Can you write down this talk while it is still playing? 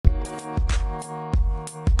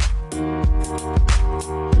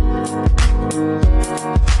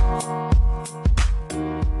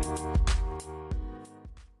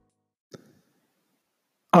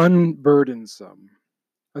Unburdensome.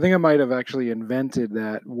 I think I might have actually invented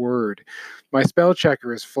that word. My spell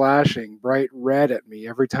checker is flashing bright red at me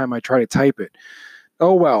every time I try to type it.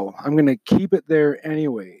 Oh well, I'm going to keep it there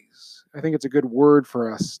anyways. I think it's a good word for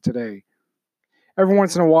us today. Every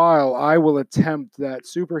once in a while, I will attempt that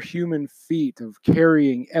superhuman feat of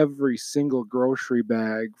carrying every single grocery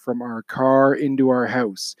bag from our car into our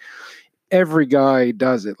house. Every guy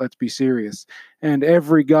does it, let's be serious. And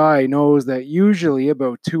every guy knows that usually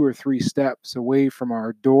about 2 or 3 steps away from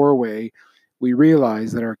our doorway, we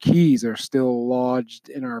realize that our keys are still lodged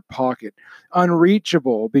in our pocket,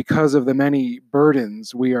 unreachable because of the many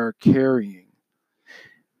burdens we are carrying.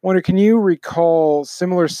 Wonder, can you recall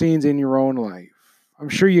similar scenes in your own life? I'm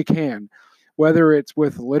sure you can, whether it's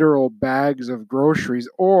with literal bags of groceries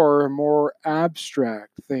or a more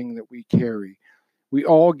abstract thing that we carry. We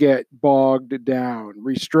all get bogged down,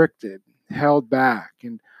 restricted, held back,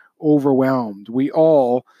 and overwhelmed. We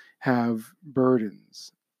all have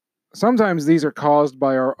burdens. Sometimes these are caused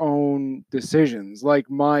by our own decisions, like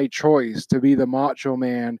my choice to be the macho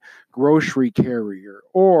man grocery carrier,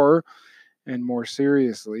 or, and more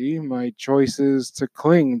seriously, my choices to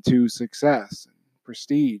cling to success,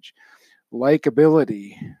 prestige,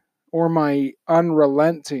 likability, or my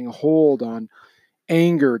unrelenting hold on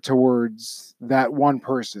anger towards that one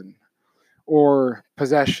person or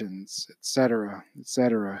possessions, etc.,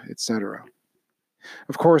 etc., etc.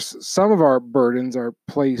 Of course, some of our burdens are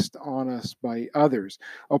placed on us by others.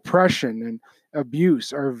 Oppression and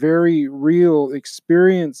abuse are very real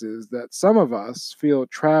experiences that some of us feel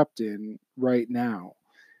trapped in right now.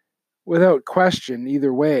 Without question,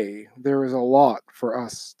 either way, there is a lot for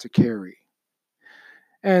us to carry.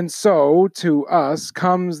 And so to us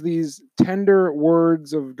comes these tender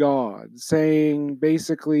words of God saying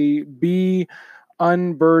basically, be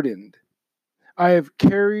unburdened. I have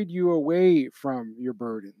carried you away from your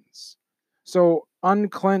burdens. So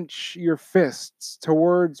unclench your fists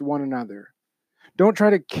towards one another. Don't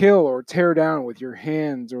try to kill or tear down with your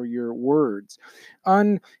hands or your words.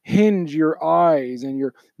 Unhinge your eyes and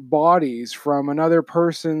your bodies from another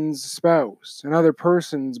person's spouse, another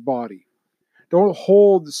person's body. Don't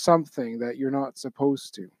hold something that you're not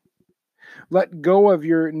supposed to. Let go of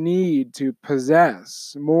your need to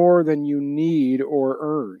possess more than you need or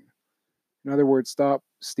earn. In other words, stop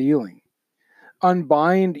stealing.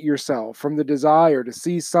 Unbind yourself from the desire to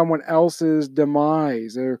see someone else's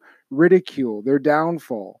demise, their ridicule, their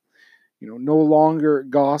downfall. No longer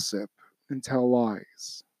gossip and tell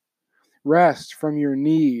lies. Rest from your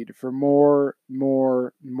need for more,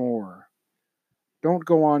 more, more. Don't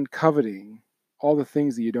go on coveting all the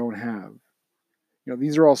things that you don't have.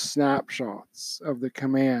 These are all snapshots of the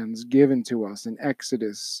commands given to us in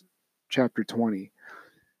Exodus chapter 20.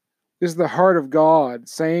 This is the heart of God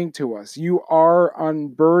saying to us, you are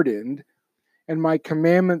unburdened, and my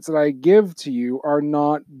commandments that I give to you are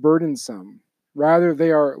not burdensome. Rather, they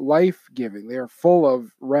are life giving, they are full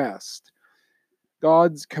of rest.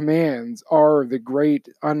 God's commands are the great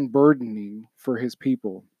unburdening for his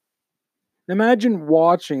people. Imagine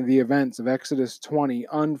watching the events of Exodus 20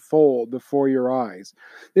 unfold before your eyes.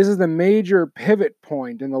 This is the major pivot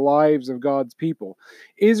point in the lives of God's people.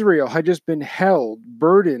 Israel had just been held,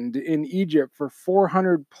 burdened in Egypt for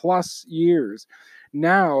 400 plus years.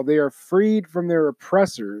 Now they are freed from their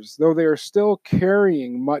oppressors, though they are still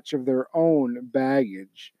carrying much of their own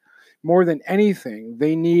baggage. More than anything,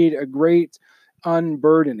 they need a great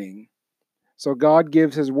unburdening. So God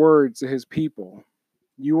gives his words to his people.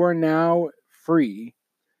 You are now free,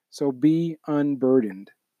 so be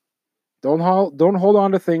unburdened. Don't hold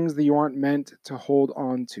on to things that you aren't meant to hold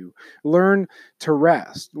on to. Learn to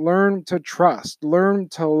rest. Learn to trust. Learn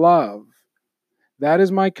to love. That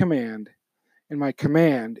is my command, and my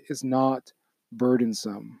command is not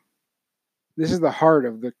burdensome. This is the heart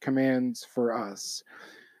of the commands for us.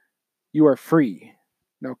 You are free.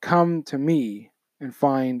 Now come to me and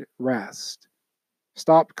find rest.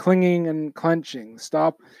 Stop clinging and clenching.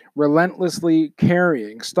 Stop relentlessly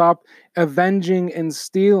carrying. Stop avenging and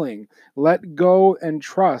stealing. Let go and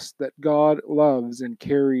trust that God loves and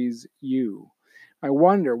carries you. I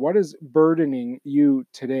wonder, what is burdening you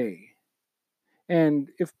today? And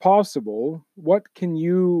if possible, what can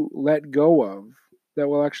you let go of that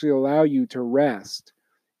will actually allow you to rest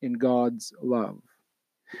in God's love?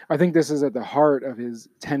 I think this is at the heart of his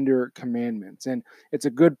tender commandments. And it's a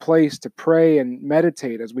good place to pray and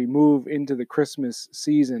meditate as we move into the Christmas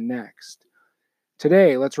season next.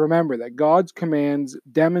 Today, let's remember that God's commands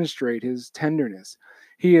demonstrate his tenderness.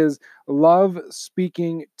 He is love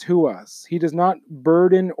speaking to us. He does not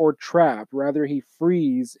burden or trap, rather, he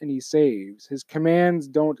frees and he saves. His commands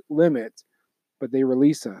don't limit, but they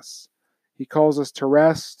release us. He calls us to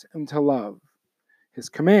rest and to love. His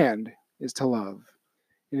command is to love,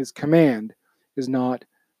 and his command is not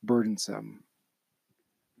burdensome.